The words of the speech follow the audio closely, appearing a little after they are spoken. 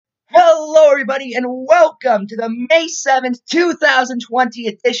Hello, everybody, and welcome to the May 7th, 2020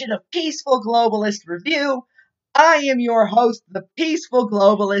 edition of Peaceful Globalist Review. I am your host, the Peaceful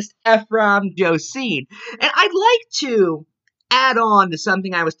Globalist, Ephraim Josine, and I'd like to add on to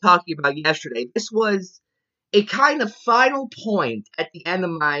something I was talking about yesterday. This was a kind of final point at the end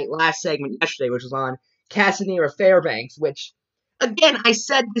of my last segment yesterday, which was on Casanera Fairbanks, which, again, I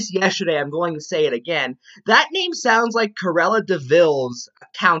said this yesterday, I'm going to say it again. That name sounds like Corella DeVille's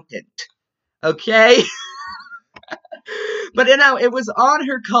accountant. Okay? But it was on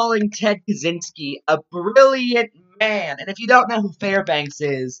her calling Ted Kaczynski a brilliant man. And if you don't know who Fairbanks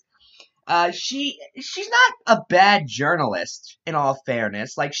is, she's not a bad journalist, in all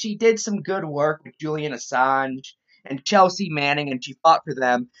fairness. Like, she did some good work with Julian Assange and Chelsea Manning, and she fought for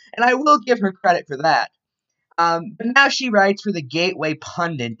them, and I will give her credit for that. But now she writes for the Gateway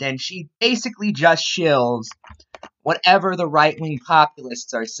Pundit, and she basically just shills whatever the right-wing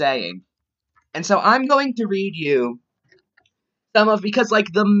populists are saying. And so I'm going to read you because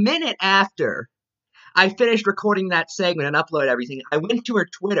like the minute after I finished recording that segment and uploaded everything, I went to her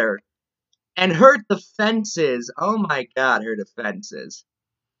Twitter and her defenses. Oh my god, her defenses.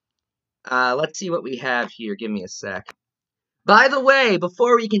 Let's see what we have here. Give me a sec. By the way,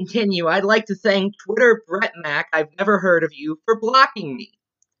 before we continue, I'd like to thank Twitter Brett Mac, I've never heard of you, for blocking me.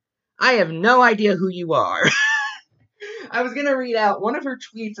 I have no idea who you are. I was gonna read out one of her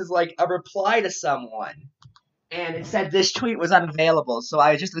tweets as like a reply to someone, and it said this tweet was unavailable, so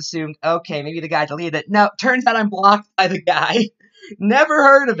I just assumed, okay, maybe the guy deleted it. No, turns out I'm blocked by the guy. Never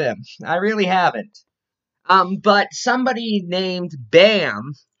heard of him. I really haven't. But somebody named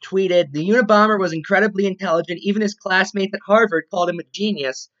Bam tweeted, the Unabomber was incredibly intelligent. Even his classmates at Harvard called him a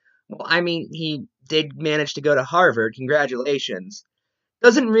genius. Well, I mean, he did manage to go to Harvard. Congratulations.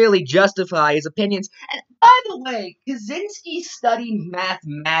 Doesn't really justify his opinions. And by the way, Kaczynski studied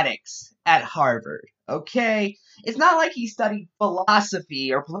mathematics at Harvard, okay? It's not like he studied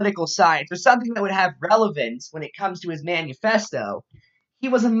philosophy or political science or something that would have relevance when it comes to his manifesto. He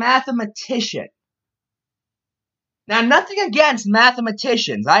was a mathematician. Now, nothing against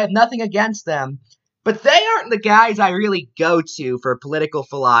mathematicians. I have nothing against them. But they aren't the guys I really go to for political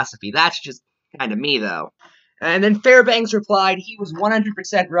philosophy. That's just kind of me, though. And then Fairbanks replied, he was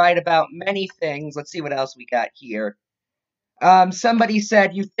 100% right about many things. Let's see what else we got here. Somebody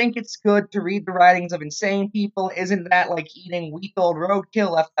said, you think it's good to read the writings of insane people? Isn't that like eating week-old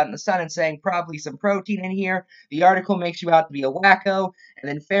roadkill left out in the sun and saying probably some protein in here? The article makes you out to be a wacko. And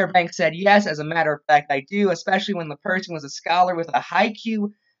then Fairbanks said, yes, as a matter of fact, I do, especially when the person was a scholar with a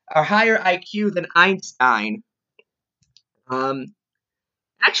higher IQ than Einstein.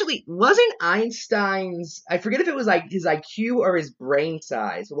 Actually, wasn't Einstein's, I forget if it was like his IQ or his brain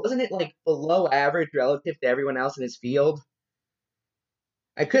size, wasn't it like below average relative to everyone else in his field?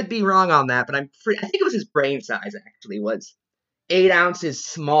 I could be wrong on that, but I think it was his brain size actually was 8 ounces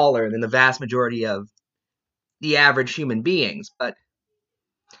smaller than the vast majority of the average human beings, but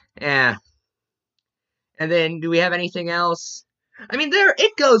yeah. And then, do we have anything else? I mean,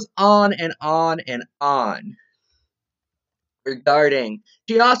 it goes on and on and on. Regarding,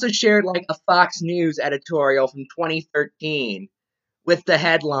 she also shared like a Fox News editorial from 2013 with the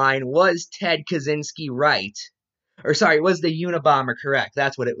headline, was Ted Kaczynski right? Or sorry, was the Unabomber correct?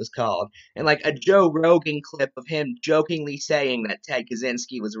 That's what it was called. And like a Joe Rogan clip of him jokingly saying that Ted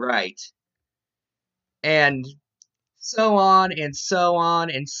Kaczynski was right. And so on and so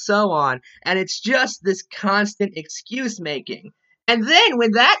on and so on. And it's just this constant excuse making. And then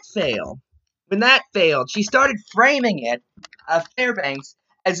when that failed, she started framing it, Fairbanks,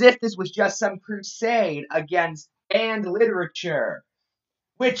 as if this was just some crusade against banned literature.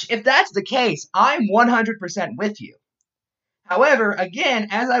 Which, if that's the case, I'm 100% with you. However, again,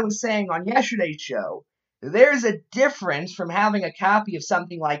 as I was saying on yesterday's show, there's a difference from having a copy of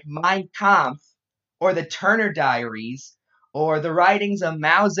something like Mein Kampf, or the Turner Diaries, or the writings of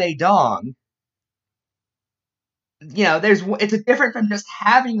Mao Zedong. You know, it's a different from just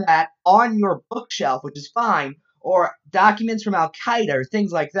having that on your bookshelf, which is fine, or documents from Al-Qaeda, or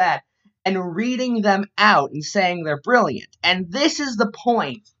things like that, and reading them out and saying they're brilliant. And this is the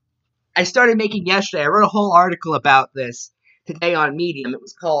point I started making yesterday. I wrote a whole article about this today on Medium. It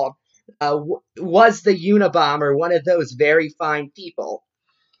was called, was the Unabomber one of those very fine people?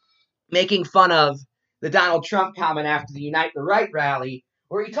 Making fun of the Donald Trump comment after the Unite the Right rally,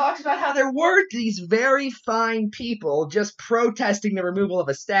 where he talks about how there were these very fine people just protesting the removal of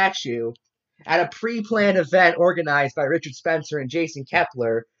a statue at a pre-planned event organized by Richard Spencer and Jason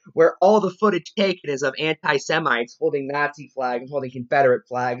Kepler, where all the footage taken is of anti-Semites holding Nazi flags, holding Confederate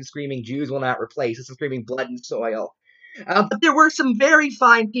flags, screaming Jews will not replace us, and screaming blood and soil. But there were some very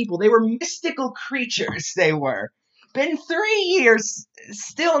fine people. They were mystical creatures, they were. Been 3 years,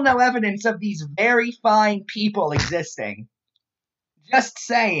 still no evidence of these very fine people existing. Just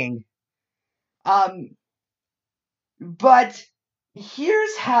saying. Um, but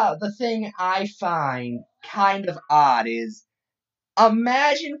here's how the thing I find kind of odd is,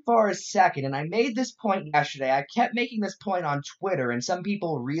 imagine for a second, and I made this point yesterday, I kept making this point on Twitter, and some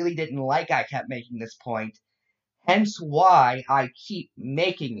people really didn't like I kept making this point, hence why I keep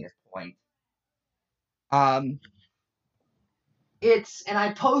making this point. And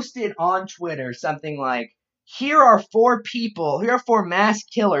I posted on Twitter something like, here are four mass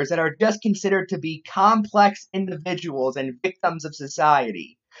killers that are just considered to be complex individuals and victims of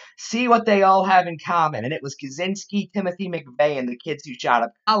society. See what they all have in common. And it was Kaczynski, Timothy McVeigh, and the kids who shot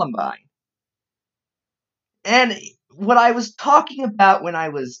up Columbine. And what I was talking about when I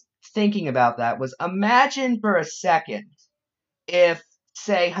was thinking about that was, imagine for a second if,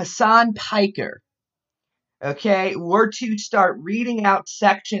 say, Hassan Piker, okay, were to start reading out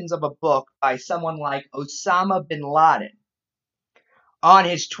sections of a book by someone like Osama bin Laden on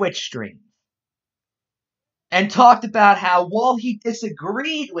his Twitch stream, and talked about how, while he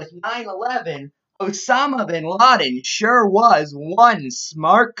disagreed with 9/11, Osama bin Laden sure was one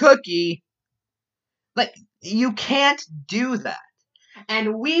smart cookie. Like, you can't do that.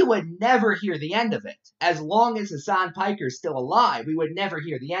 And we would never hear the end of it. As long as Hassan Piker's still alive, we would never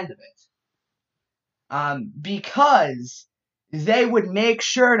hear the end of it. Because they would make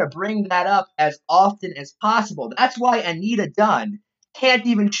sure to bring that up as often as possible. That's why Anita Dunn can't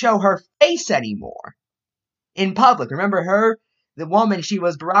even show her face anymore in public. Remember her? The woman, she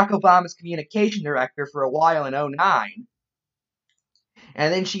was Barack Obama's communication director for a while in 2009.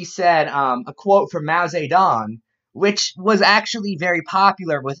 And then she said a quote from Mao Zedong, which was actually very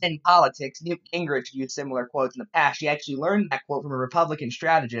popular within politics. Newt Gingrich used similar quotes in the past. She actually learned that quote from a Republican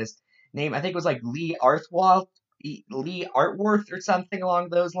strategist named, I think it was like Lee Artworth or something along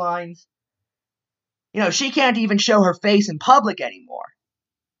those lines. You know, she can't even show her face in public anymore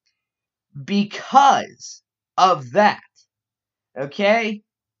because of that. Okay?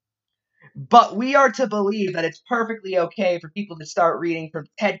 But we are to believe that it's perfectly okay for people to start reading from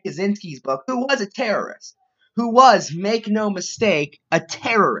Ted Kaczynski's book, who was a terrorist, who was, make no mistake, a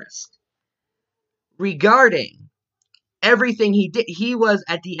terrorist, regarding everything he did. He was,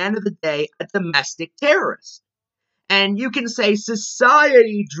 at the end of the day, a domestic terrorist. And you can say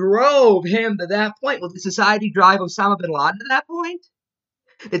society drove him to that point. Well, did society drive Osama bin Laden to that point?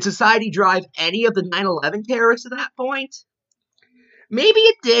 Did society drive any of the 9/11 terrorists to that point? Maybe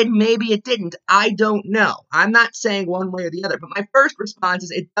it did, maybe it didn't. I don't know. I'm not saying one way or the other, but my first response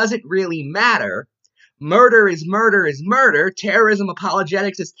is, it doesn't really matter. Murder is murder is murder. Terrorism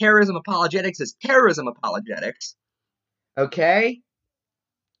apologetics is terrorism apologetics is terrorism apologetics. Okay?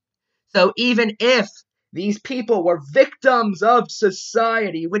 So even if these people were victims of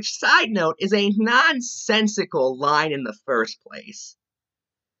society, which, side note, is a nonsensical line in the first place,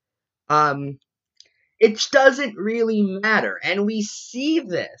 it doesn't really matter. And we see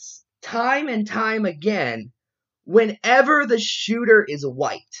this time and time again whenever the shooter is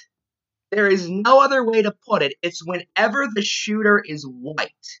white. There is no other way to put it. It's whenever the shooter is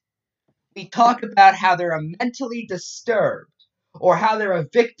white. We talk about how they're mentally disturbed or how they're a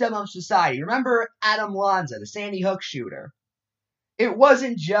victim of society. Remember Adam Lanza, the Sandy Hook shooter? It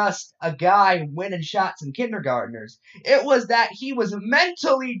wasn't just a guy who went and shot some kindergartners. It was that he was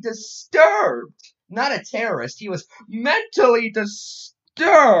mentally disturbed. Not a terrorist. He was mentally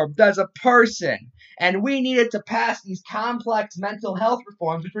disturbed as a person. And we needed to pass these complex mental health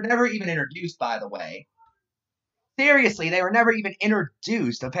reforms, which were never even introduced, by the way. Seriously, they were never even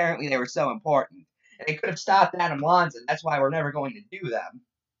introduced. Apparently, they were so important. And they could have stopped Adam Lanza. That's why we're never going to do them.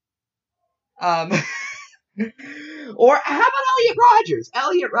 Or how about Elliot Rodgers?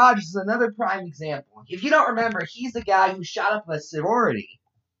 Elliot Rodgers is another prime example. If you don't remember, he's the guy who shot up a sorority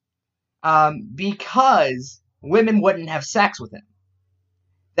because women wouldn't have sex with him.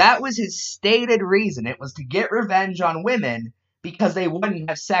 That was his stated reason. It was to get revenge on women because they wouldn't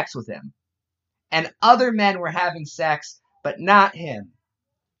have sex with him. And other men were having sex, but not him.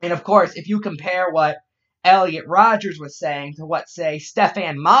 And of course, if you compare what Elliot Rodgers was saying to what, say,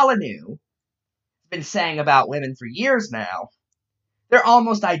 Stefan Molyneux been saying about women for years now, they're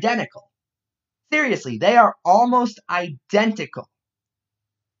almost identical. Seriously, they are almost identical.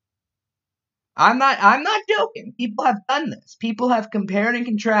 I'm not joking. People have done this. People have compared and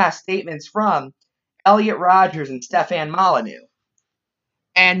contrasted statements from Elliot Rodgers and Stefan Molyneux.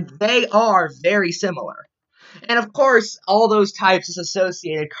 And they are very similar. And of course, all those types is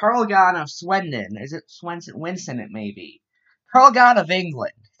associated. Carl Gunn of Swindon. Is it Swenson? Winston, it may be. Carl Gunn of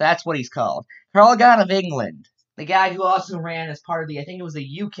England. That's what he's called. Carl Gunn of England. The guy who also ran as part of I think it was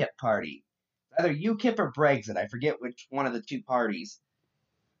the UKIP party. Either UKIP or Brexit. I forget which one of the two parties.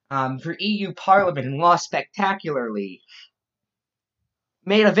 For EU Parliament and lost spectacularly.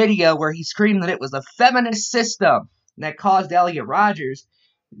 Made a video where he screamed that it was a feminist system that caused Elliot Rodgers.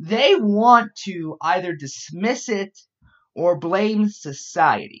 They want to either dismiss it or blame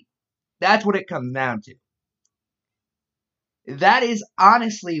society. That's what it comes down to. That is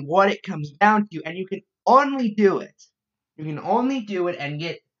honestly what it comes down to, and you can only do it. You can only do it and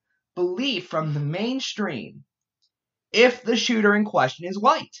get belief from the mainstream if the shooter in question is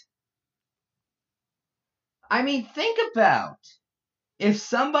white. I mean, think about if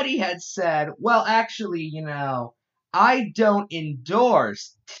somebody had said, well, actually, I don't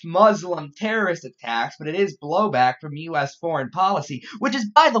endorse Muslim terrorist attacks, but it is blowback from U.S. foreign policy, which is,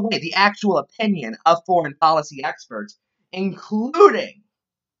 by the way, the actual opinion of foreign policy experts, including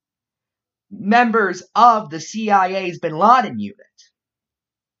members of the CIA's Bin Laden unit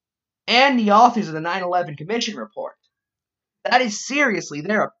and the authors of the 9/11 Commission report. That is seriously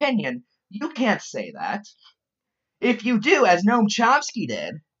their opinion. You can't say that. If you do, as Noam Chomsky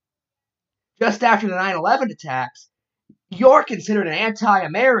did, just after the 9/11 attacks, you're considered an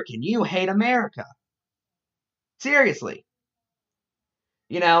anti-American. You hate America. Seriously.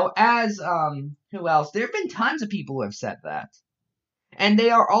 Who else? There have been tons of people who have said that. And they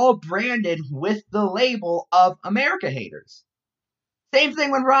are all branded with the label of America haters. Same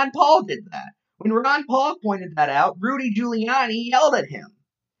thing when Ron Paul did that. When Ron Paul pointed that out, Rudy Giuliani yelled at him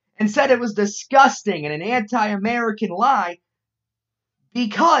and said it was disgusting and an anti-American lie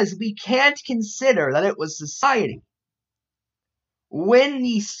because we can't consider that it was society. When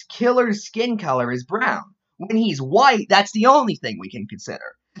the killer's skin color is brown, when he's white, that's the only thing we can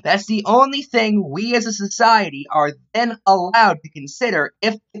consider. That's the only thing we as a society are then allowed to consider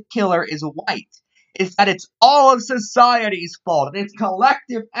if the killer is white. Is that it's all of society's fault and it's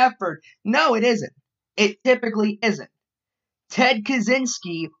collective effort. No, it isn't. It typically isn't. Ted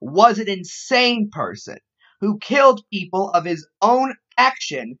Kaczynski was an insane person who killed people of his own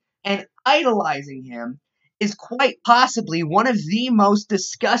action, and idolizing him is quite possibly one of the most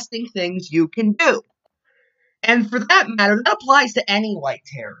disgusting things you can do. And for that matter, that applies to any white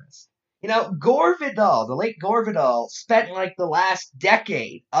terrorist. Gore Vidal, the late Gore Vidal, spent the last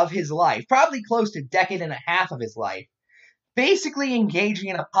decade of his life, probably close to a decade and a half of his life, basically engaging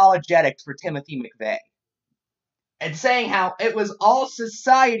in apologetics for Timothy McVeigh. And saying how it was all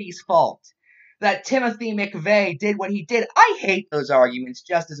society's fault that Timothy McVeigh did what he did. I hate those arguments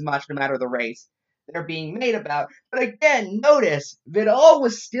just as much, no matter the race they're being made about. But again, notice, Vidal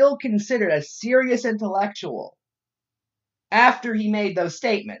was still considered a serious intellectual after he made those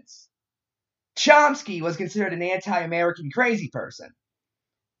statements. Chomsky was considered an anti-American crazy person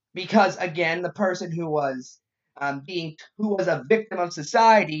because, again, the person who was a victim of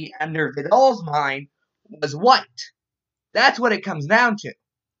society under Vidal's mind was white. That's what it comes down to.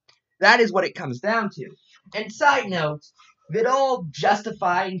 That is what it comes down to. And side note, Vidal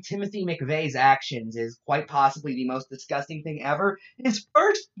justifying Timothy McVeigh's actions is quite possibly the most disgusting thing ever. His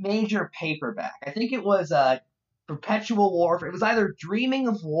first major paperback, I think it was Perpetual War. It was either Dreaming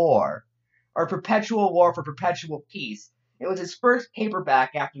of War or Perpetual War for Perpetual Peace. It was his first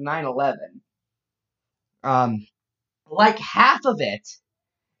paperback after 9/11. Half of it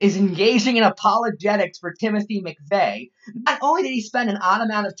is engaging in apologetics for Timothy McVeigh. Not only did he spend an odd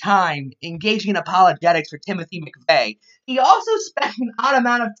amount of time engaging in apologetics for Timothy McVeigh, he also spent an odd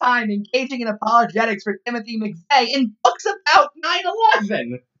amount of time engaging in apologetics for Timothy McVeigh in books about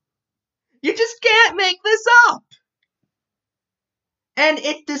 9/11. You just can't make this up. And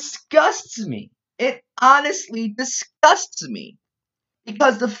it disgusts me. It honestly disgusts me.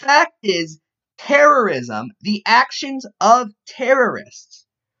 Because the fact is, terrorism, the actions of terrorists,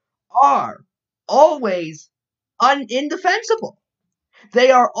 are always indefensible.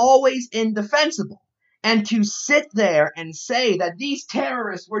 They are always indefensible. And to sit there and say that these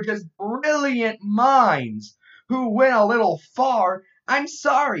terrorists were just brilliant minds who went a little far, I'm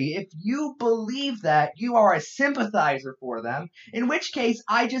sorry. If you believe that, you are a sympathizer for them, in which case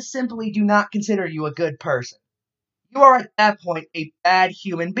I just simply do not consider you a good person. You are at that point a bad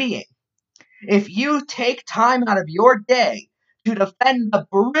human being. If you take time out of your day to defend the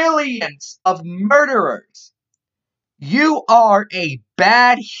brilliance of murderers, you are a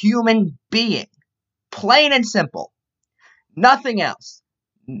bad human being. Plain and simple. Nothing else.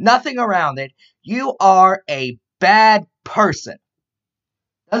 Nothing around it. You are a bad person.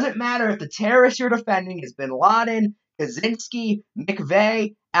 Doesn't matter if the terrorist you're defending is bin Laden, Kaczynski,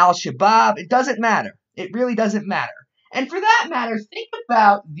 McVeigh, Al-Shabaab. It doesn't matter. It really doesn't matter. And for that matter, think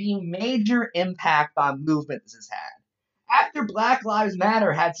about the major impact on movement this has had. After Black Lives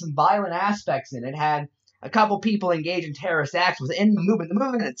Matter had some violent aspects in it, had a couple people engaged in terrorist acts within the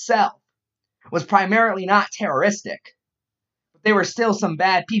movement itself was primarily not terroristic, but there were still some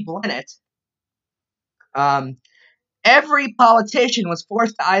bad people in it. Every politician was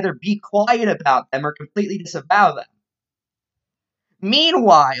forced to either be quiet about them or completely disavow them.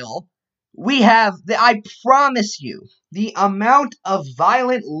 Meanwhile, I promise you, the amount of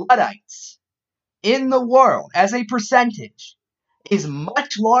violent Luddites in the world as a percentage is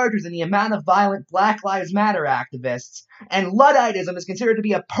much larger than the amount of violent Black Lives Matter activists, and Ludditism is considered to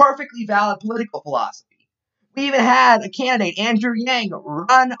be a perfectly valid political philosophy. We even had a candidate, Andrew Yang,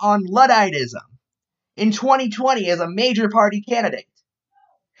 run on Ludditism in 2020 as a major party candidate.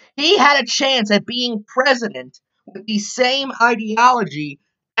 He had a chance at being president with the same ideology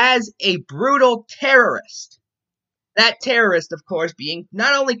as a brutal terrorist. That terrorist, of course, being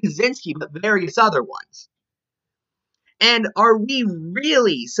not only Kaczynski, but various other ones. And are we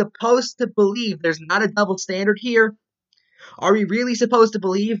really supposed to believe there's not a double standard here? Are we really supposed to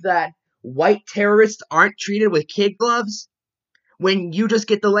believe that white terrorists aren't treated with kid gloves? When you just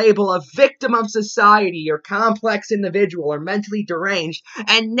get the label of victim of society or complex individual or mentally deranged,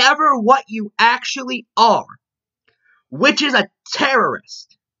 and never what you actually are, which is a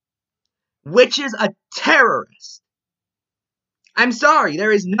terrorist. Which is a terrorist. I'm sorry,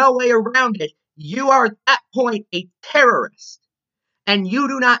 there is no way around it. You are at that point a terrorist, and you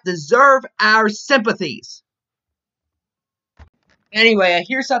do not deserve our sympathies. Anyway,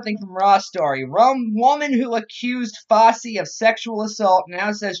 here's something from Raw Story. Woman who accused Fossey of sexual assault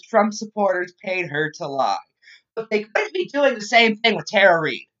now says Trump supporters paid her to lie. But they couldn't be doing the same thing with Tara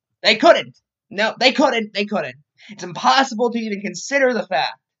Reade. They couldn't. No, they couldn't. They couldn't. It's impossible to even consider the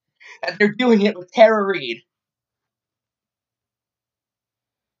fact that they're doing it with Tara Reade.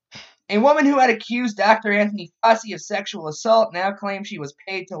 A woman who had accused Dr. Anthony Fauci of sexual assault now claims she was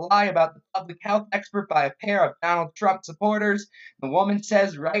paid to lie about the public health expert by a pair of Donald Trump supporters. The woman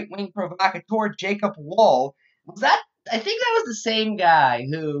says right-wing provocateur Jacob Wohl I think that was the same guy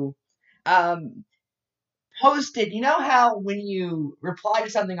who posted, you know how when you reply to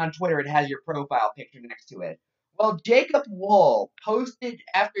something on Twitter, it has your profile picture next to it? Well, Jacob Wohl posted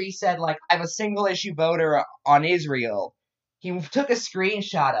after he said, I'm a single-issue voter on Israel. He took a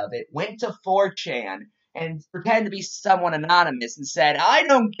screenshot of it, went to 4chan, and pretended to be someone anonymous and said, I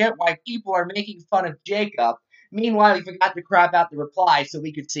don't get why people are making fun of Jacob. Meanwhile, he forgot to crop out the reply so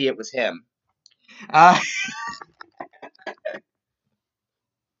we could see it was him.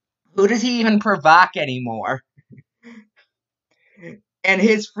 Who does he even provoke anymore? And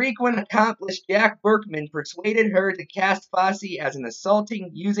his frequent accomplice, Jack Berkman, persuaded her to cast Fauci as an assaulting,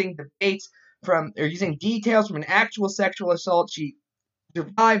 using details from an actual sexual assault she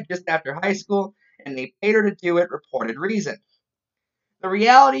survived just after high school, and they paid her to do it, reported Reason. The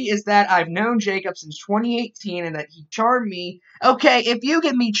reality is that I've known Jacob since 2018 and that he charmed me. Okay, if you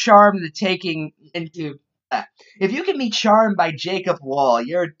get me charmed if you get me charmed by Jacob Wohl,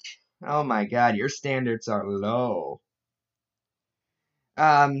 oh my god, your standards are low.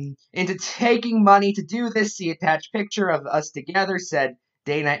 Into taking money to do this, see attached picture of us together, said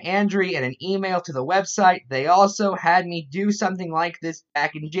Dana Andry in an email to the website. They also had me do something like this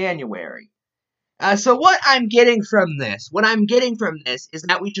back in January. So what I'm getting from this is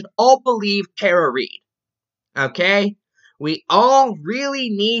that we should all believe Tara Reade. Okay? We all really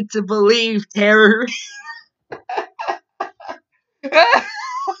need to believe Tara Reade.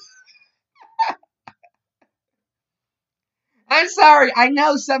 I'm sorry, I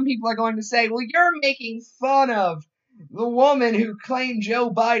know some people are going to say, well, you're making fun of the woman who claimed Joe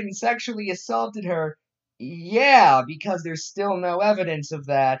Biden sexually assaulted her. Yeah, because there's still no evidence of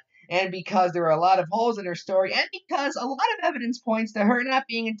that, and because there are a lot of holes in her story, and because a lot of evidence points to her not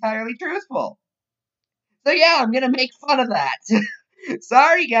being entirely truthful. So yeah, I'm gonna make fun of that.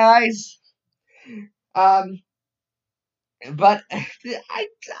 Sorry, guys. But I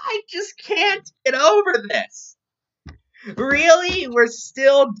just can't get over this. Really? We're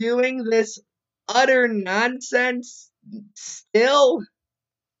still doing this utter nonsense? Still?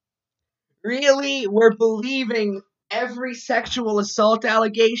 Really? We're believing every sexual assault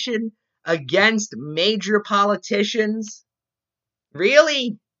allegation against major politicians?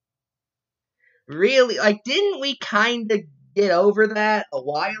 Really? Really? Didn't we kind of get over that a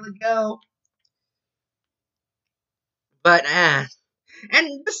while ago? But,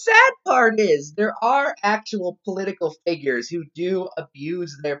 And the sad part is, there are actual political figures who do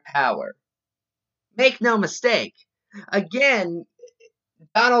abuse their power. Make no mistake. Again,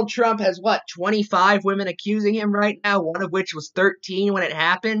 Donald Trump has what, 25 women accusing him right now, one of which was 13 when it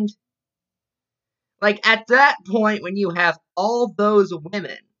happened? Like, at that point, when you have all those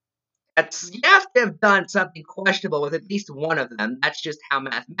women, you have to have done something questionable with at least one of them. That's just how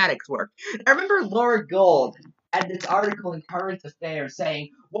mathematics work. I remember Laura Gold had this article in Current Affairs saying,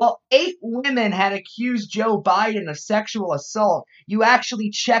 well, 8 women had accused Joe Biden of sexual assault. You actually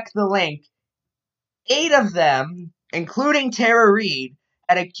check the link. 8 of them, including Tara Reade,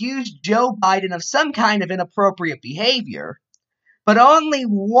 had accused Joe Biden of some kind of inappropriate behavior, but only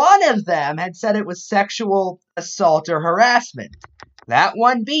one of them had said it was sexual assault or harassment. That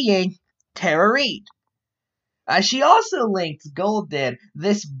one being Tara Reade. She also linked, Gold did,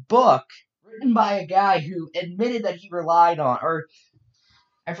 this book written by a guy who admitted that he relied on, or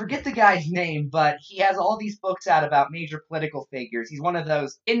I forget the guy's name, but he has all these books out about major political figures. He's one of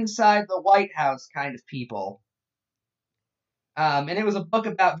those inside the White House kind of people. And it was a book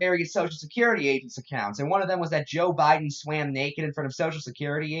about various Social Security agents' accounts, and one of them was that Joe Biden swam naked in front of Social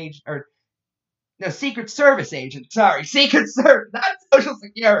Security agents, or no, Secret Service agents. Sorry, Secret Service, not Social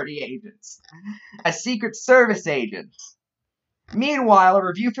Security agents. Secret Service agents. Meanwhile, a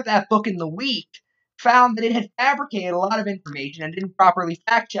review for that book in The Week found that it had fabricated a lot of information and didn't properly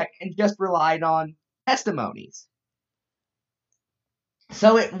fact-check and just relied on testimonies.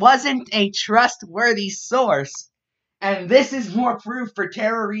 So it wasn't a trustworthy source. And this is more proof for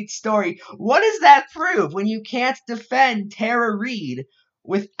Tara Reade's story. What does that prove when you can't defend Tara Reade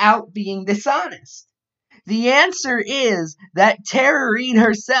without being dishonest? The answer is that Tara Reade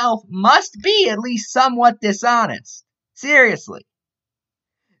herself must be at least somewhat dishonest. Seriously.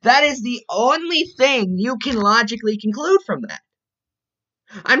 That is the only thing you can logically conclude from that.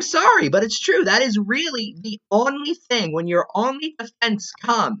 I'm sorry, but it's true. That is really the only thing. When your only defense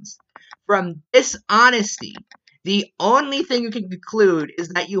comes from dishonesty, the only thing you can conclude is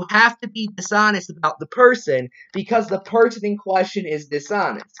that you have to be dishonest about the person because the person in question is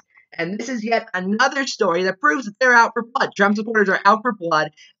dishonest. And this is yet another story that proves that they're out for blood. Trump supporters are out for blood,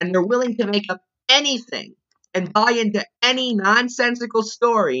 and they're willing to make up anything and buy into any nonsensical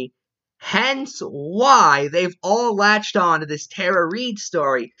story. Hence why they've all latched on to this Tara Reade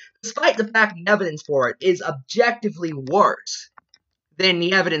story, despite the fact the evidence for it is objectively worse than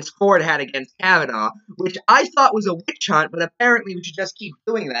the evidence Ford had against Kavanaugh, which I thought was a witch hunt, but apparently we should just keep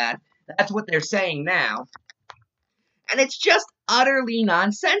doing that. That's what they're saying now. And it's just utterly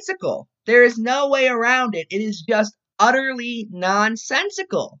nonsensical. There is no way around it. It is just utterly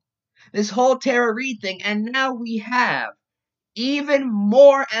nonsensical. This whole Tara Reade thing, and now we have even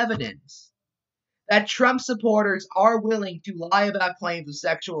more evidence that Trump supporters are willing to lie about claims of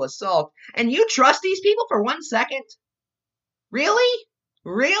sexual assault. And you trust these people for 1 second? Really?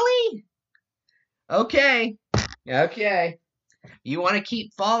 Really? Okay. You want to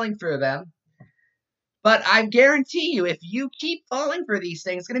keep falling for them. But I guarantee you, if you keep falling for these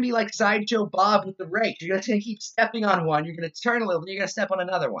things, it's going to be like Sideshow Bob with the rake. You're just going to keep stepping on one, you're going to turn a little, then you're going to step on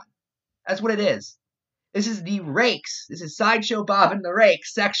another one. That's what it is. This is the Rakes. This is Sideshow Bob and the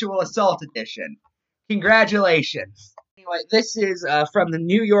Rakes Sexual Assault Edition. Congratulations. Anyway, this is from the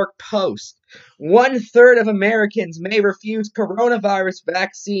New York Post. 1/3 of Americans may refuse coronavirus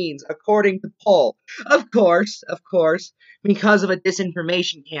vaccines, according to poll. Of course, because of a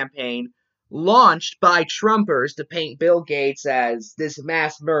disinformation campaign launched by Trumpers to paint Bill Gates as this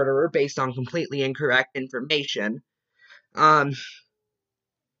mass murderer based on completely incorrect information.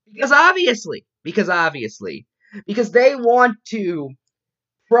 Because they want to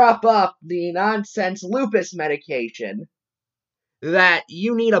prop up the nonsense lupus medication that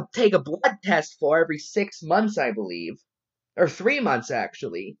you need to take a blood test for every 6 months, I believe. Or 3 months,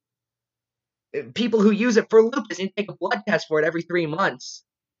 actually. People who use it for lupus need to take a blood test for it every 3 months.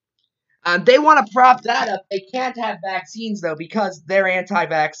 They want to prop that up. They can't have vaccines, though, because they're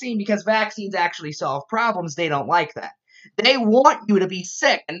anti-vaccine, because vaccines actually solve problems. They don't like that. They want you to be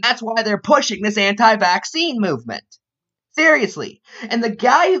sick, and that's why they're pushing this anti-vaccine movement. Seriously. And the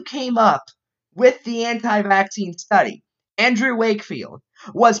guy who came up with the anti-vaccine study, Andrew Wakefield,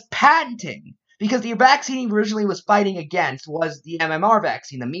 was patenting, because the vaccine he originally was fighting against was the MMR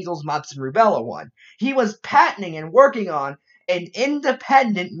vaccine, the measles, mumps, and rubella one. He was patenting and working on an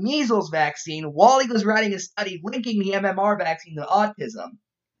independent measles vaccine while he was writing a study linking the MMR vaccine to autism.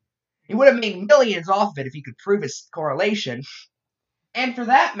 He would have made millions off of it if he could prove his correlation. And for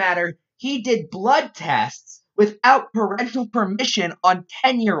that matter, he did blood tests without parental permission on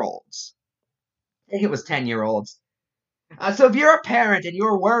 10-year-olds. I think it was 10-year-olds. So if you're a parent and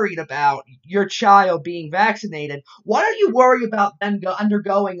you're worried about your child being vaccinated, why don't you worry about them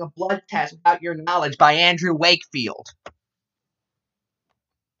undergoing a blood test without your knowledge by Andrew Wakefield?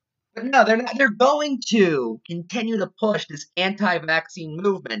 But no, they're not. They're going to continue to push this anti-vaccine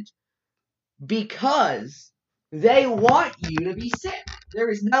movement because they want you to be sick. There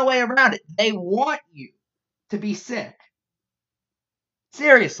is no way around it. They want you to be sick.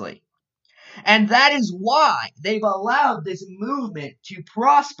 Seriously. And that is why they've allowed this movement to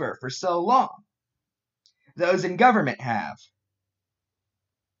prosper for so long. Those in government have.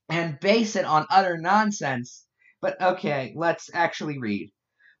 And base it on utter nonsense. But okay, let's actually read.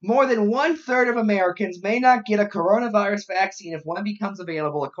 More than 1/3 of Americans may not get a coronavirus vaccine if one becomes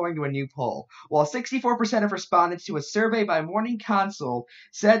available, according to a new poll. While 64% of respondents to a survey by Morning Consult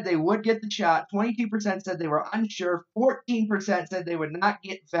said they would get the shot, 22% said they were unsure, 14% said they would not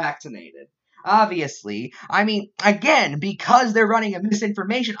get vaccinated. Obviously, I mean, again, because they're running a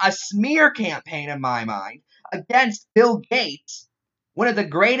misinformation, a smear campaign in my mind, against Bill Gates, one of the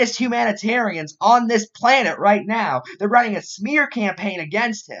greatest humanitarians on this planet right now. They're running a smear campaign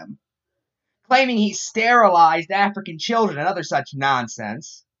against him, claiming he sterilized African children and other such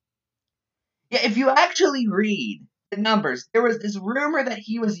nonsense. Yeah, if you actually read the numbers, there was this rumor that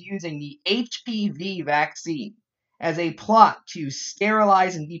he was using the HPV vaccine as a plot to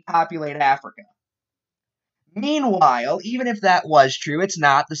sterilize and depopulate Africa. Meanwhile, even if that was true, it's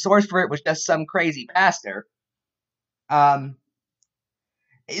not. The source for it was just some crazy pastor.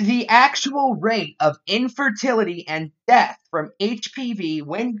 The actual rate of infertility and death from HPV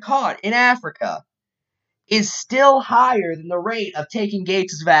when caught in Africa is still higher than the rate of taking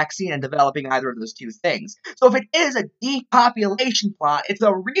Gates' vaccine and developing either of those two things. So if it is a depopulation plot, it's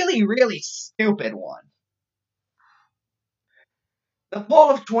a really, really stupid one. The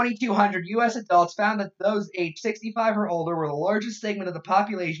poll of 2,200 U.S. adults found that those aged 65 or older were the largest segment of the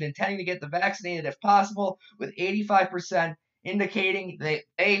population intending to get the vaccinated if possible, with 85% indicating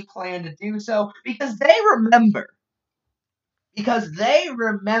they plan to do so because they remember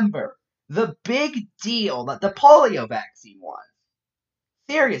the big deal that the polio vaccine was.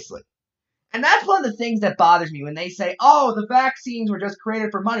 Seriously. And that's one of the things that bothers me when they say, oh, the vaccines were just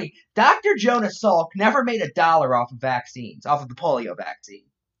created for money. Dr. Jonas Salk never made $1 off of vaccines, off of the polio vaccine.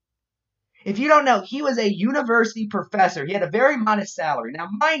 If you don't know, he was a university professor. He had a very modest salary. Now,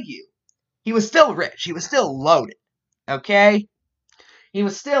 mind you, he was still rich. He was still loaded. Okay? He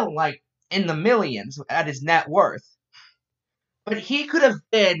was still, like, in the millions at his net worth. But he could have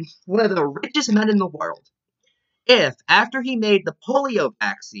been one of the richest men in the world if, after he made the polio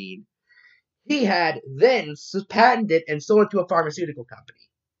vaccine, he had then patented and sold it to a pharmaceutical company.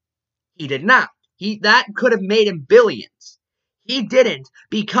 He did not. That could have made him billions. He didn't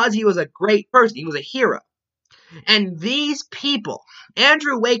because he was a great person. He was a hero. And these people,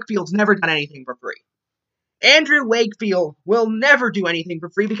 Andrew Wakefield's never done anything for free. Andrew Wakefield will never do anything for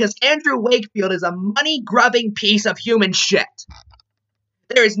free because Andrew Wakefield is a money-grubbing piece of human shit.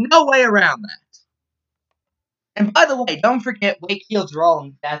 There is no way around that. And by the way, don't forget Wakefield's role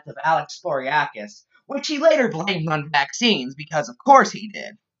in the death of Alex Sporiakis, which he later blamed on vaccines, because of course he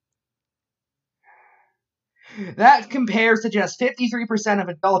did. That compares to just 53% of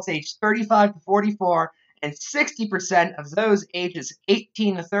adults aged 35 to 44 and 60% of those ages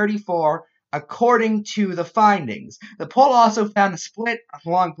 18 to 34, according to the findings. The poll also found a split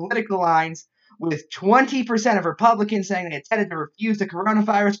along political lines, with 20% of Republicans saying they intended to refuse the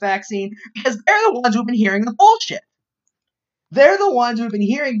coronavirus vaccine because they're the ones who've been hearing the bullshit. They're the ones who've been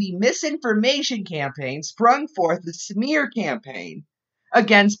hearing the misinformation campaign sprung forth, the smear campaign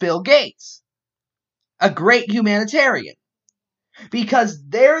against Bill Gates, a great humanitarian, because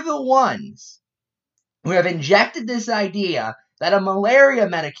they're the ones who have injected this idea that a malaria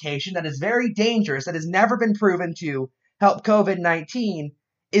medication that is very dangerous, that has never been proven to help COVID-19,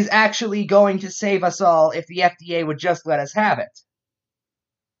 is actually going to save us all if the FDA would just let us have it.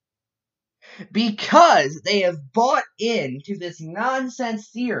 Because they have bought into this nonsense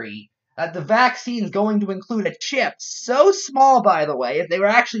theory that the vaccine is going to include a chip so small, by the way, if they were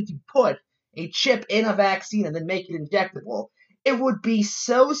actually to put a chip in a vaccine and then make it injectable, it would be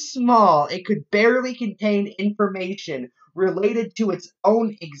so small it could barely contain information related to its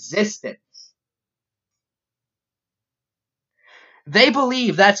own existence. They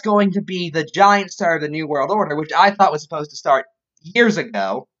believe that's going to be the giant star of the New World Order, which I thought was supposed to start years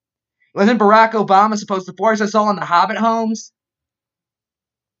ago. Wasn't Barack Obama supposed to force us all into Hobbit homes?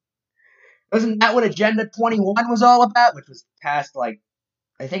 Wasn't that what Agenda 21 was all about? Which was passed,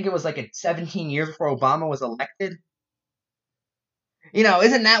 I think it was 17 years before Obama was elected.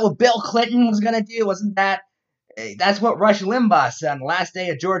 Isn't that what Bill Clinton was going to do? Wasn't that That's what Rush Limbaugh said on the last day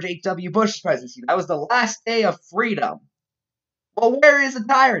of George H.W. Bush's presidency. That was the last day of freedom. Well, where is the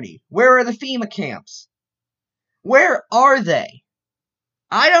tyranny? Where are the FEMA camps? Where are they?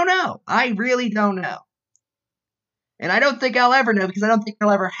 I don't know. I really don't know. And I don't think I'll ever know because I don't think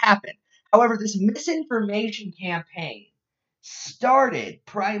it'll ever happen. However, this misinformation campaign started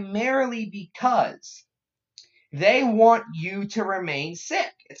primarily because they want you to remain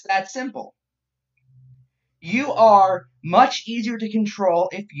sick. It's that simple. You are much easier to control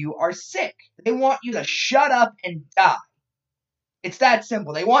if you are sick. They want you to shut up and die. It's that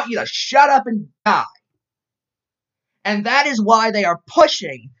simple. They want you to shut up and die. And that is why they are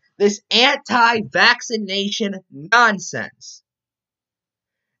pushing this anti-vaccination nonsense.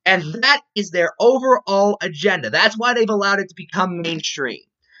 And that is their overall agenda. That's why they've allowed it to become mainstream.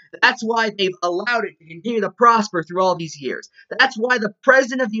 That's why they've allowed it to continue to prosper through all these years. That's why the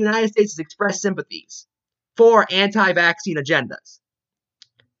President of the United States has expressed sympathies for anti-vaccine agendas.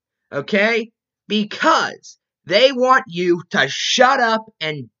 Okay? Because they want you to shut up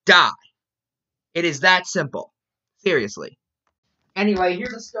and die. It is that simple. Seriously. Anyway,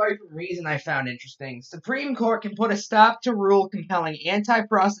 here's a story from Reason I found interesting. Supreme Court can put a stop to rule compelling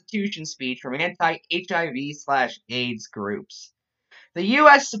anti-prostitution speech from anti-HIV/AIDS groups. The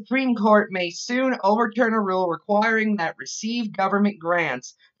U.S. Supreme Court may soon overturn a rule requiring that receive government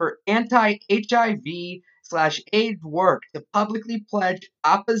grants for anti-HIV/AIDS work to publicly pledge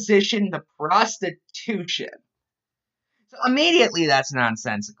opposition to prostitution. So immediately that's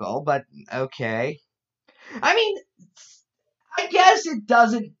nonsensical, but okay. I mean, I guess it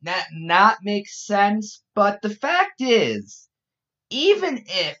doesn't not make sense, but the fact is, even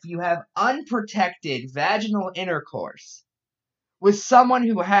if you have unprotected vaginal intercourse with someone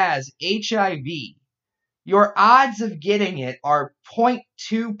who has HIV, your odds of getting it are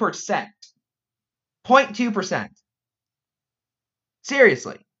 0.2%. 0.2%.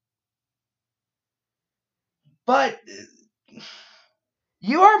 Seriously. But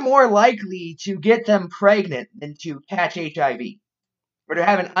you are more likely to get them pregnant than to catch HIV, or to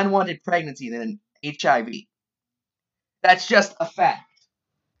have an unwanted pregnancy than HIV. That's just a fact.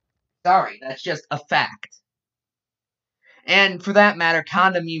 Sorry, that's just a fact. And for that matter,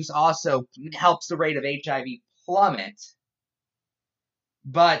 condom use also helps the rate of HIV plummet.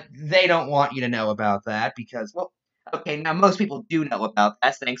 But they don't want you to know about that because, well, okay, now most people do know about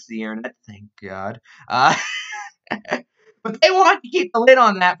that thanks to the internet, thank God. But they want to keep the lid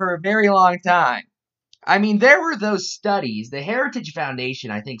on that for a very long time. I mean, there were those studies. The Heritage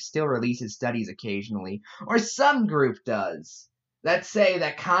Foundation, I think, still releases studies occasionally, or some group does, that say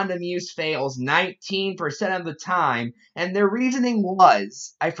that condom use fails 19% of the time, and their reasoning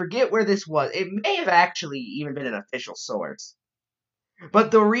was, I forget where this was, it may have actually even been an official source, but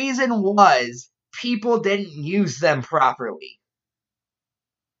the reason was people didn't use them properly.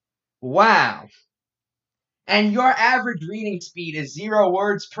 Wow. And your average reading speed is 0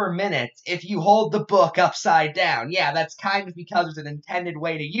 words per minute if you hold the book upside down. Yeah, that's kind of because there's an intended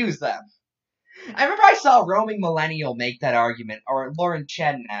way to use them. I remember I saw Roaming Millennial make that argument, or Lauren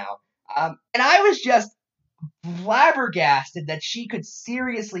Chen now, and I was just flabbergasted that she could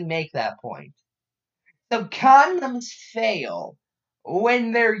seriously make that point. So condoms fail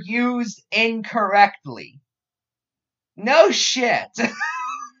when they're used incorrectly. No shit.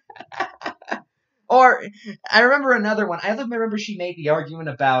 Or, I remember another one. I remember she made the argument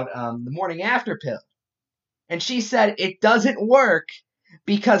about the morning after pill. And she said it doesn't work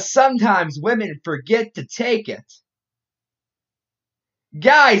because sometimes women forget to take it.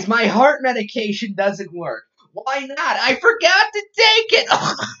 Guys, my heart medication doesn't work. Why not? I forgot to take it!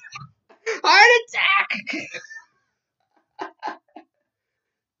 Heart attack!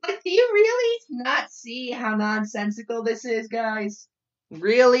 Like, do you really not see how nonsensical this is, guys?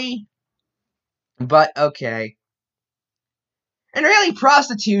 Really? But, okay. And really,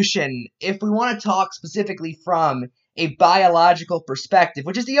 prostitution, if we want to talk specifically from a biological perspective,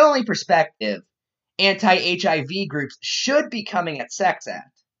 which is the only perspective anti-HIV groups should be coming at sex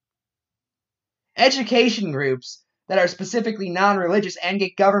at. Education groups that are specifically non-religious and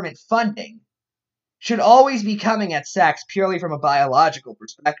get government funding should always be coming at sex purely from a biological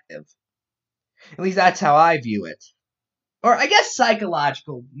perspective. At least that's how I view it. Or I guess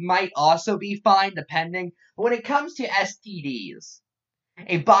psychological might also be fine, depending. But when it comes to STDs,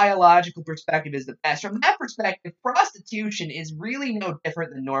 a biological perspective is the best. From that perspective, prostitution is really no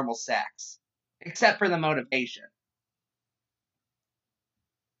different than normal sex, except for the motivation.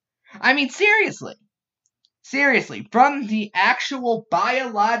 I mean, seriously. Seriously, from the actual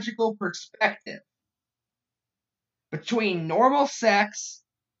biological perspective, between normal sex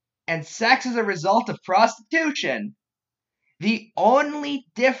and sex as a result of prostitution, the only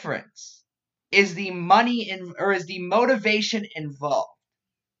difference is the is the motivation involved.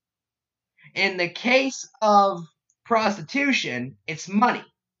 In the case of prostitution, it's money.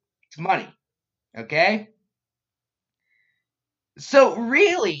 It's money. Okay? So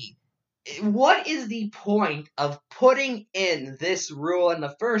really, what is the point of putting in this rule in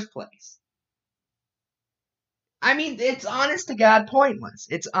the first place? I mean, it's honest to God pointless.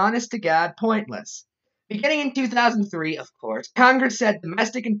 It's honest to God pointless. Beginning in 2003, of course, Congress said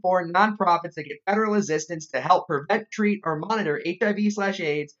domestic and foreign nonprofits that get federal assistance to help prevent, treat, or monitor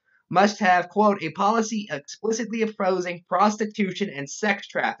HIV/AIDS must have, quote, a policy explicitly opposing prostitution and sex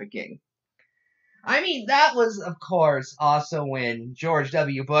trafficking. I mean, that was, of course, also when George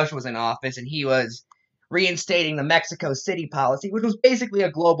W. Bush was in office and he was reinstating the Mexico City policy, which was basically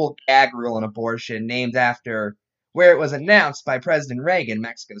a global gag rule on abortion named after where it was announced by President Reagan,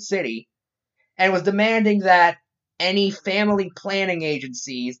 Mexico City, and was demanding that any family planning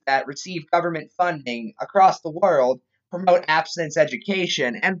agencies that receive government funding across the world promote abstinence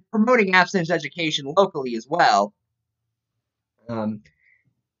education and promoting abstinence education locally as well.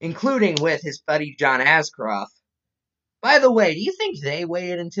 Including with his buddy John Ashcroft. By the way, do you think they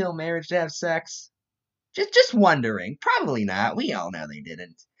waited until marriage to have sex? Just wondering. Probably not. We all know they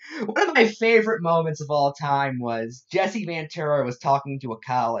didn't. One of my favorite moments of all time was Jesse Ventura was talking to a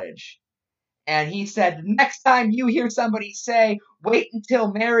college, and he said, next time you hear somebody say, wait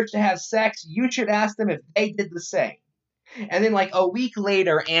until marriage to have sex, you should ask them if they did the same. And then, like, a week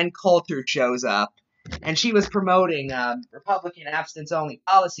later, Ann Coulter shows up, and she was promoting Republican abstinence-only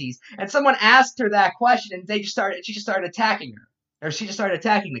policies. And someone asked her that question, and she just started attacking her, or she just started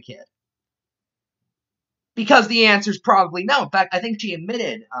attacking the kid because the answer's probably no. In fact, I think she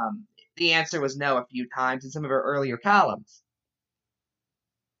admitted the answer was no a few times in some of her earlier columns.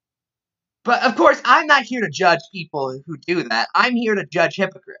 But of course, I'm not here to judge people who do that. I'm here to judge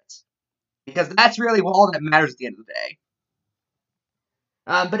hypocrites because that's really all that matters at the end of the day.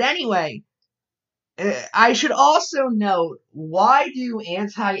 But anyway, I should also note, why do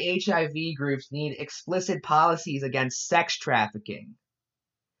anti-HIV groups need explicit policies against sex trafficking?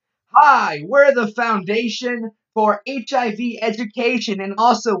 Hi, we're the Foundation for HIV Education, and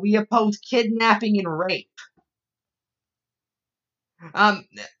also we oppose kidnapping and rape.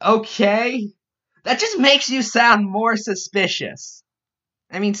 Okay. That just makes you sound more suspicious.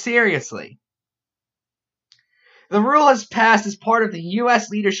 I mean, seriously. The rule has passed as part of the U.S.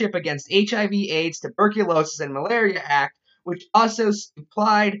 Leadership Against HIV/AIDS, Tuberculosis, and Malaria Act, which also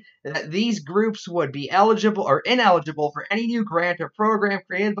implied that these groups would be eligible or ineligible for any new grant or program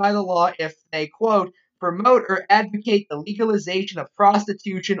created by the law if they, quote, promote or advocate the legalization of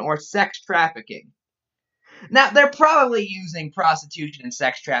prostitution or sex trafficking. Now, they're probably using prostitution and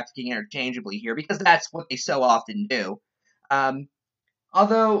sex trafficking interchangeably here because that's what they so often do.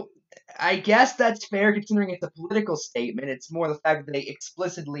 Although, I guess that's fair considering it's a political statement. It's more the fact that they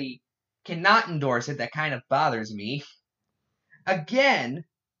explicitly cannot endorse it that kind of bothers me. Again,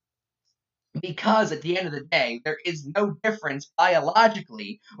 because at the end of the day, there is no difference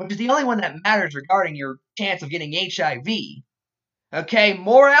biologically, which is the only one that matters regarding your chance of getting HIV. Okay,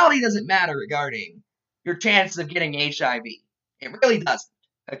 morality doesn't matter regarding your chances of getting HIV. It really doesn't.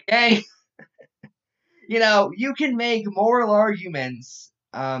 Okay? You can make moral arguments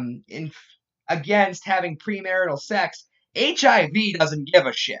against having premarital sex. HIV doesn't give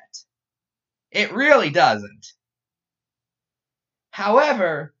a shit. It really doesn't.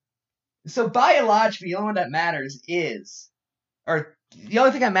 However, so biologically, the only one that matters or the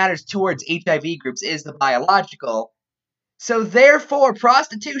only thing that matters towards HIV groups is the biological. So therefore,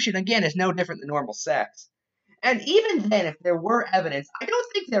 prostitution, again, is no different than normal sex. And even then, if there were evidence, I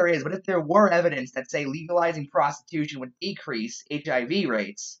don't think there is, but if there were evidence that, say, legalizing prostitution would decrease HIV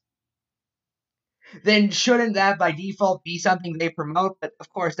rates, then shouldn't that by default be something they promote? But of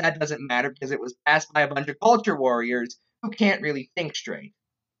course, that doesn't matter because it was passed by a bunch of culture warriors who can't really think straight.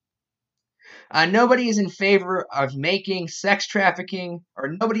 Nobody is in favor of making sex trafficking, or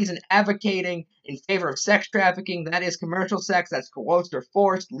nobody's advocating in favor of sex trafficking. That is commercial sex that's coerced or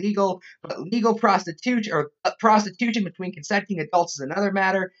forced, legal, but legal prostitution or prostitution between consenting adults is another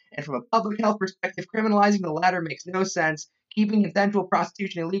matter. And from a public health perspective, criminalizing the latter makes no sense. Keeping consensual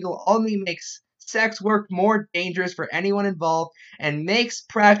prostitution illegal only makes sex work more dangerous for anyone involved and makes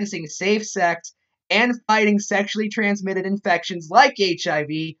practicing safe sex and fighting sexually transmitted infections like HIV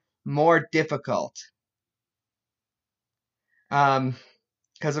more difficult. Because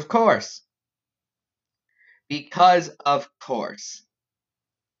of course.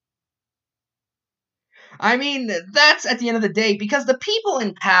 I mean, that's at the end of the day because the people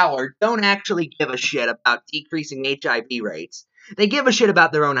in power don't actually give a shit about decreasing HIV rates. They give a shit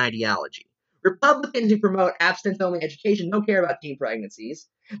about their own ideology. Republicans who promote abstinence-only education don't care about teen pregnancies.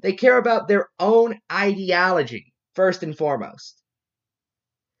 They care about their own ideology, first and foremost.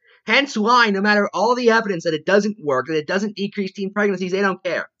 Hence why, no matter all the evidence that it doesn't work, that it doesn't decrease teen pregnancies, they don't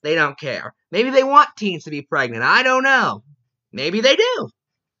care. They don't care. Maybe they want teens to be pregnant. I don't know. Maybe they do.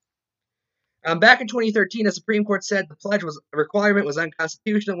 Back in 2013, the Supreme Court said the pledge requirement was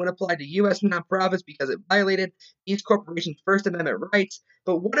unconstitutional when applied to U.S. nonprofits because it violated each corporation's First Amendment rights.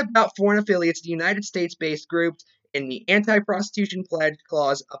 But what about foreign affiliates, the United States-based groups in the anti-prostitution pledge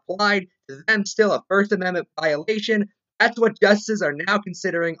clause applied to them still a First Amendment violation? That's what justices are now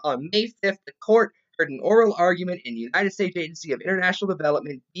considering. On May 5th, the court heard an oral argument in the United States Agency of International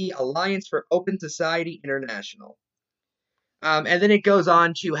Development, the Alliance for Open Society International. And then it goes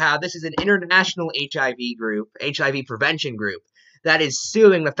on to how this is an international HIV group, HIV prevention group, that is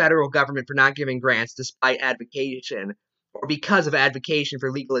suing the federal government for not giving grants despite advocation or because of advocation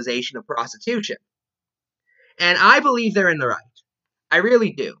for legalization of prostitution. And I believe they're in the right. I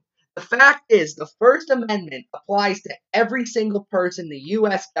really do. The fact is, the First Amendment applies to every single person the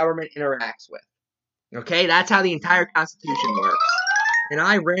U.S. government interacts with. Okay, that's how the entire Constitution works. And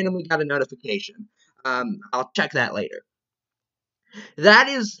I randomly got a notification. I'll check that later. That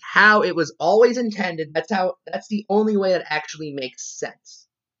is how it was always intended. That's the only way that actually makes sense.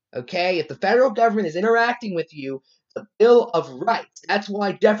 Okay? If the federal government is interacting with you, the Bill of Rights. That's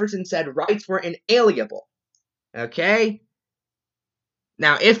why Jefferson said rights were inalienable. Okay?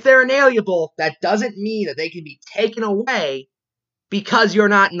 Now, if they're inalienable, that doesn't mean that they can be taken away because you're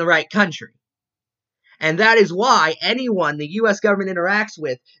not in the right country. And that is why anyone the U.S. government interacts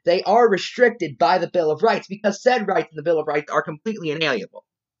with, they are restricted by the Bill of Rights because said rights in the Bill of Rights are completely inalienable.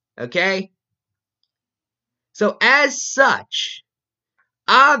 Okay? So as such,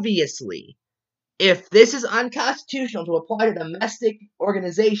 obviously, if this is unconstitutional to apply to domestic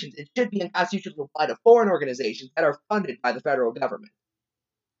organizations, it should be unconstitutional to apply to foreign organizations that are funded by the federal government.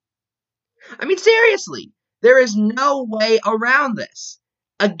 I mean, seriously, there is no way around this.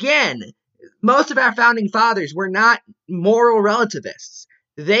 Again, most of our founding fathers were not moral relativists.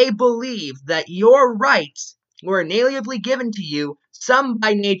 They believed that your rights were inalienably given to you, some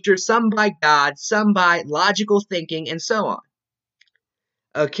by nature, some by God, some by logical thinking, and so on.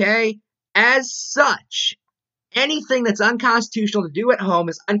 Okay? As such, anything that's unconstitutional to do at home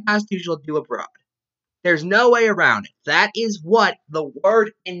is unconstitutional to do abroad. There's no way around it. That is what the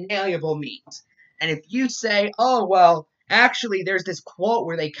word inalienable means. And if you say, oh, well, actually, there's this quote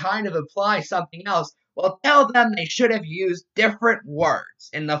where they kind of imply something else, well, tell them they should have used different words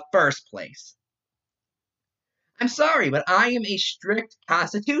in the first place. I'm sorry, but I am a strict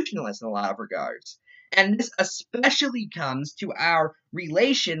constitutionalist in a lot of regards. And this especially comes to our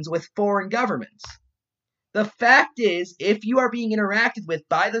relations with foreign governments. The fact is, if you are being interacted with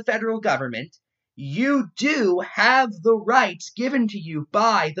by the federal government, you do have the rights given to you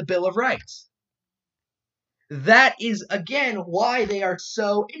by the Bill of Rights. That is, again, why they are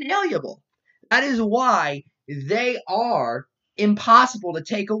so inalienable. That is why they are impossible to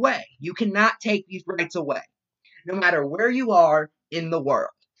take away. You cannot take these rights away, no matter where you are in the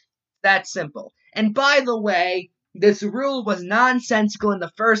world. That's simple. And by the way, this rule was nonsensical in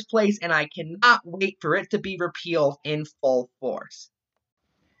the first place, and I cannot wait for it to be repealed in full force.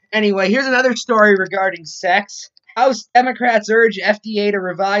 Anyway, here's another story regarding sex. House Democrats urge FDA to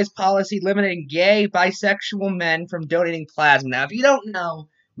revise policy limiting gay, bisexual men from donating plasma. Now, if you don't know,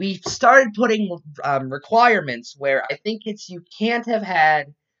 we started putting requirements where I think it's you can't have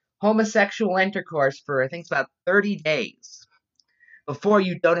had homosexual intercourse for, I think it's about 30 days before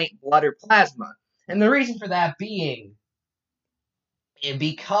you donate blood or plasma. And the reason for that being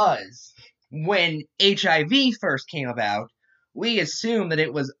because when HIV first came about, we assumed that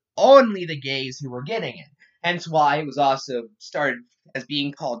it was only the gays who were getting it. Hence why it was also started as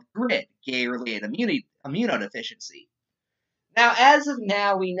being called GRID, gay-related immunodeficiency. Now, as of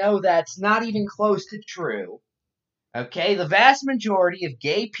now, we know that's not even close to true. Okay, the vast majority of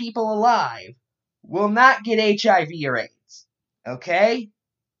gay people alive will not get HIV or AIDS. Okay?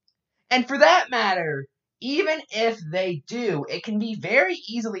 And for that matter, even if they do, it can be very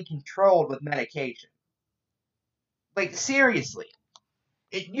easily controlled with medication. Like, seriously.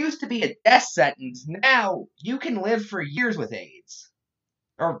 It used to be a death sentence. Now, you can live for years with AIDS.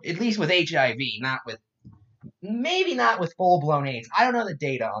 Or at least with HIV, maybe not with full-blown AIDS. I don't know the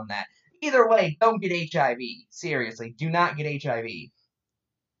data on that. Either way, don't get HIV. Seriously, do not get HIV.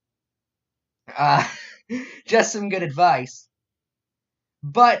 Just some good advice.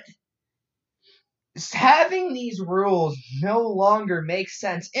 But Having these rules no longer makes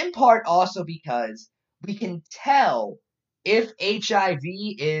sense, in part also because we can tell if HIV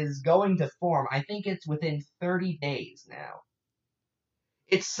is going to form. I think it's within 30 days now.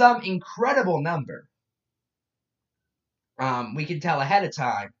 It's some incredible number. We can tell ahead of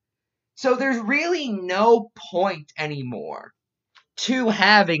time. So there's really no point anymore to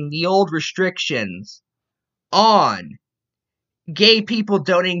having the old restrictions on gay people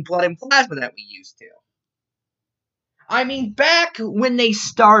donating blood and plasma that we used to. I mean, back when they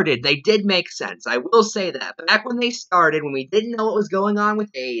started, they did make sense. I will say that. Back when they started, when we didn't know what was going on with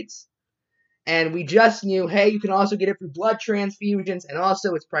AIDS, and we just knew, hey, you can also get it through blood transfusions, and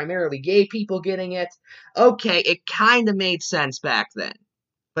also it's primarily gay people getting it. Okay, it kind of made sense back then.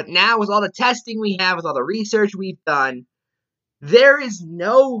 But now, with all the testing we have, with all the research we've done, there is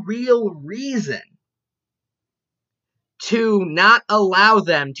no real reason to not allow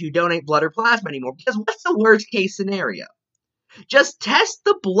them to donate blood or plasma anymore. Because what's the worst case scenario? Just test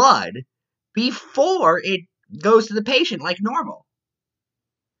the blood before it goes to the patient like normal.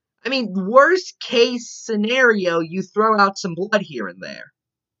 I mean, worst case scenario, you throw out some blood here and there.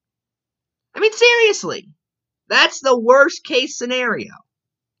 I mean, seriously. That's the worst case scenario.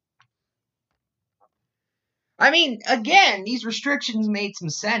 I mean, again, these restrictions made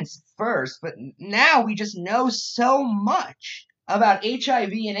some sense at first, but now we just know so much about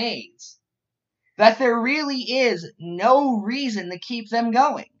HIV and AIDS that there really is no reason to keep them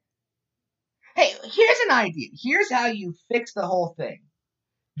going. Hey, here's an idea. Here's how you fix the whole thing.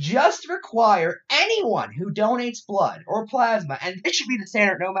 Just require anyone who donates blood or plasma, and this should be the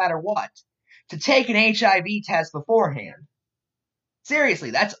standard no matter what, to take an HIV test beforehand. Seriously,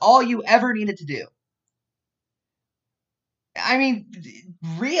 that's all you ever needed to do. I mean,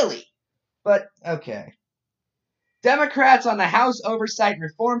 really. But, okay. Democrats on the House Oversight and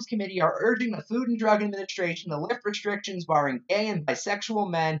Reforms Committee are urging the Food and Drug Administration to lift restrictions barring gay and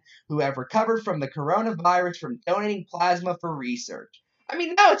bisexual men who have recovered from the coronavirus from donating plasma for research. I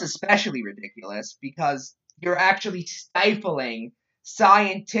mean, now it's especially ridiculous because you're actually stifling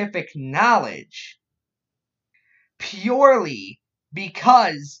scientific knowledge purely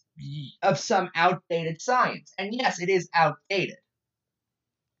because of some outdated science. And yes, it is outdated.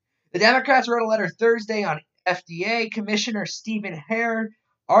 The Democrats wrote a letter Thursday on FDA Commissioner Stephen Hare,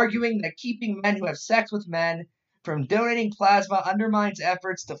 arguing that keeping men who have sex with men from donating plasma undermines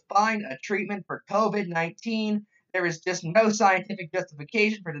efforts to find a treatment for COVID-19. There is just no scientific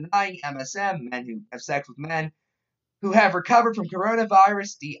justification for denying MSM, men who have sex with men, who have recovered from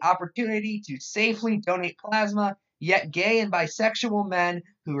coronavirus, the opportunity to safely donate plasma, yet gay and bisexual men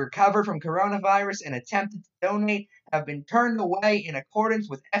who recovered from coronavirus and attempted to donate have been turned away in accordance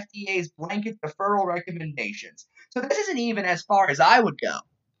with FDA's blanket deferral recommendations. So this isn't even as far as I would go.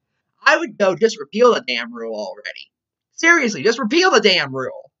 I would go just repeal the damn rule already. Seriously, just repeal the damn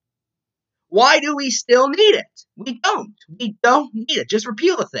rule. Why do we still need it? We don't. We don't need it. Just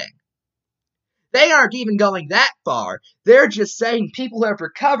repeal the thing. They aren't even going that far. They're just saying people who have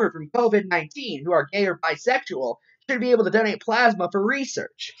recovered from COVID-19, who are gay or bisexual, should be able to donate plasma for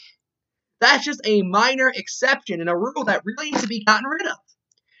research. That's just a minor exception in a rule that really needs to be gotten rid of.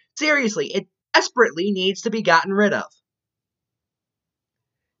 Seriously, it desperately needs to be gotten rid of.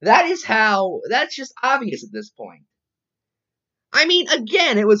 That's just obvious at this point. I mean,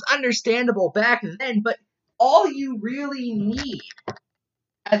 again, it was understandable back then, but all you really need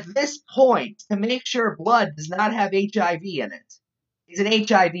at this point to make sure blood does not have HIV in it is an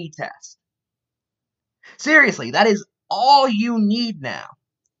HIV test. Seriously, that is all you need now.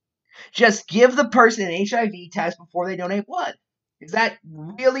 Just give the person an HIV test before they donate blood. Is that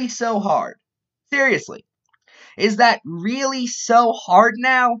really so hard? Seriously. Is that really so hard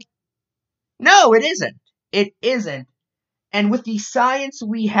now? No, it isn't. It isn't. And with the science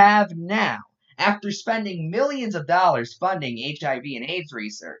we have now, after spending millions of dollars funding HIV and AIDS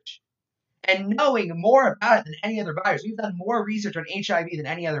research, and knowing more about it than any other virus, we've done more research on HIV than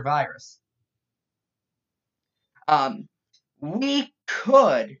any other virus. We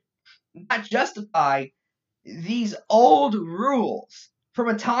could not justify these old rules from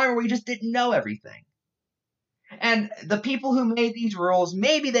a time where we just didn't know everything. And the people who made these rules,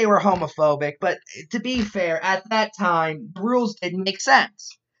 maybe they were homophobic, but to be fair, at that time, the rules didn't make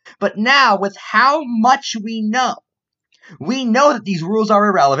sense. But now, with how much we know that these rules are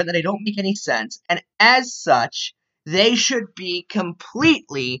irrelevant, that they don't make any sense, and as such, they should be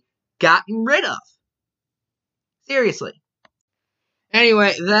completely gotten rid of. Seriously.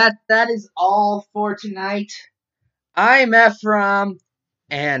 Anyway, that is all for tonight. I'm Ephraim,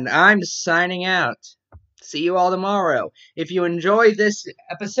 and I'm signing out. See you all tomorrow. If you enjoyed this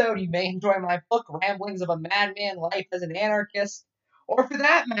episode, you may enjoy my book, Ramblings of a Madman, Life as an Anarchist. Or for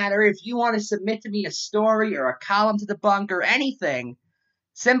that matter, if you want to submit to me a story or a column to debunk or anything,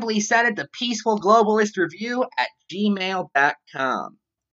 simply send it to peacefulglobalist review@gmail.com.